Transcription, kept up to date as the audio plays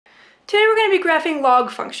Today we're going to be graphing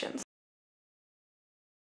log functions.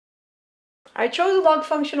 I chose a log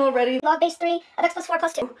function already, log base 3 of x plus 4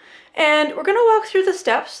 plus 2. And we're going to walk through the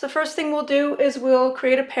steps. The first thing we'll do is we'll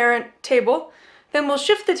create a parent table, then we'll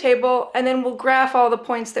shift the table, and then we'll graph all the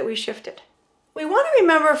points that we shifted. We want to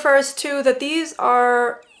remember first too that these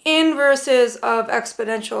are inverses of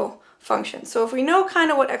exponential functions. So if we know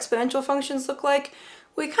kind of what exponential functions look like,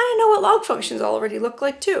 we kind of know what log functions already look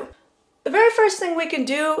like too. The very first thing we can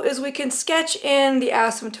do is we can sketch in the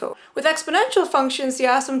asymptote. With exponential functions, the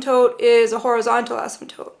asymptote is a horizontal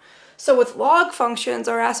asymptote. So with log functions,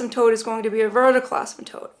 our asymptote is going to be a vertical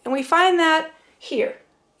asymptote. And we find that here.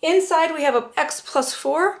 Inside we have a x plus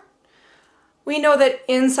 4. We know that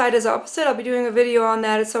inside is opposite. I'll be doing a video on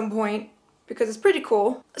that at some point because it's pretty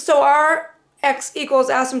cool. So our x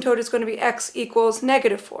equals asymptote is going to be x equals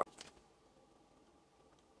negative 4.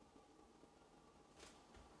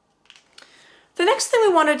 The next thing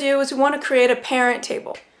we want to do is we want to create a parent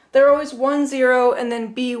table. There are always 1, 0, and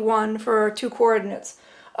then b1 for our two coordinates.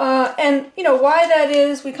 And why that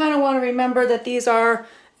is, we kind of want to remember that these are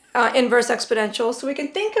inverse exponentials, so we can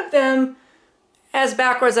think of them as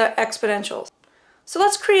backwards exponentials. So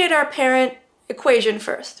let's create our parent equation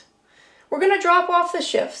first. We're going to drop off the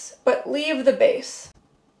shifts, but leave the base.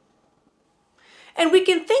 And we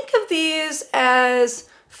can think of these as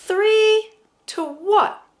 3 to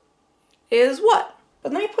what? Is what?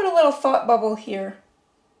 But let me put a little thought bubble here.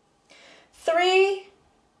 3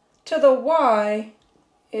 to the y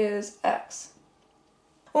is x.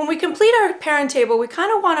 When we complete our parent table, we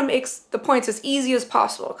kind of want to make the points as easy as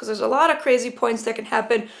possible because there's a lot of crazy points that can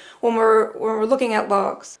happen when we're looking at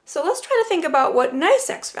logs. So let's try to think about what nice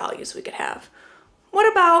x values we could have. What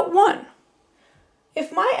about 1?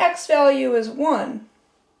 If my x value is 1,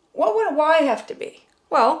 what would y have to be?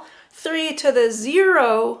 Well, 3 to the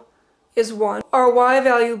 0 is 1. Our y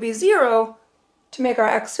value would be 0 to make our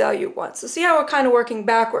x value 1. So see how we're kind of working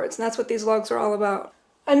backwards, and that's what these logs are all about.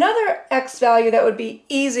 Another x value that would be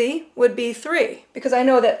easy would be 3, because I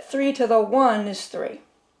know that 3 to the 1 is 3.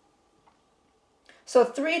 So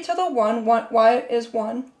 3 to the 1, y is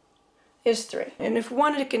 1, is 3. And if we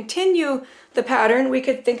wanted to continue the pattern, we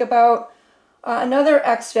could think about another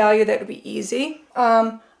x value that would be easy.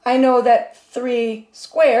 I know that 3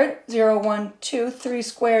 squared, 0, 1, 2, 3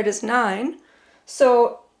 squared is 9.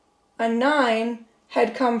 So a 9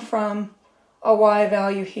 had come from a y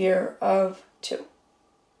value here of 2.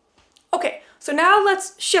 Okay, so now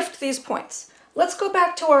let's shift these points. Let's go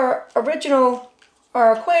back to our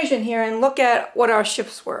equation here and look at what our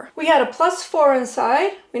shifts were. We had a plus 4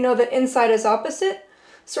 inside. We know that inside is opposite.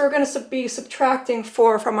 So we're going to be subtracting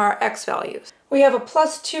 4 from our x values. We have a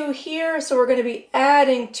plus 2 here, so we're going to be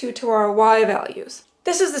adding 2 to our y values.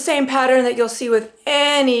 This is the same pattern that you'll see with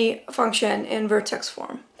any function in vertex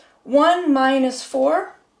form. 1 minus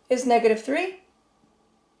 4 is negative 3.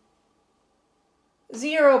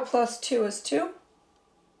 0 plus 2 is 2.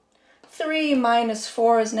 3 minus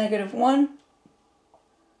 4 is negative 1.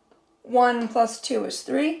 1 plus 2 is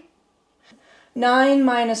 3. 9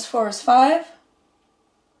 minus 4 is 5.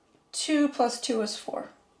 2 plus 2 is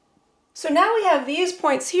 4. So now we have these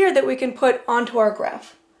points here that we can put onto our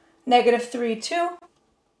graph. Negative 3, 2.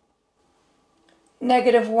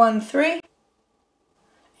 Negative 1, 3.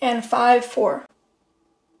 And 5, 4.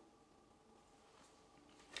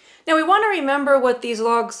 Now we want to remember what these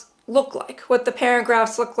logs look like, what the parent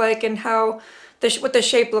graphs look like, and what the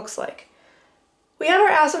shape looks like. We have our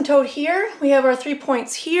asymptote here. We have our 3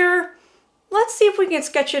 points here. Let's see if we can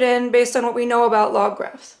sketch it in based on what we know about log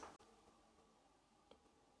graphs.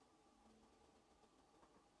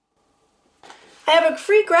 I have a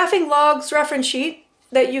free Graphing Logs reference sheet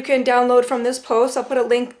that you can download from this post. I'll put a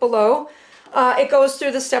link below. It goes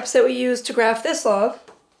through the steps that we use to graph this log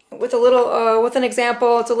with an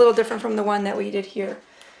example. It's a little different from the one that we did here.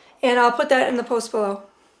 And I'll put that in the post below.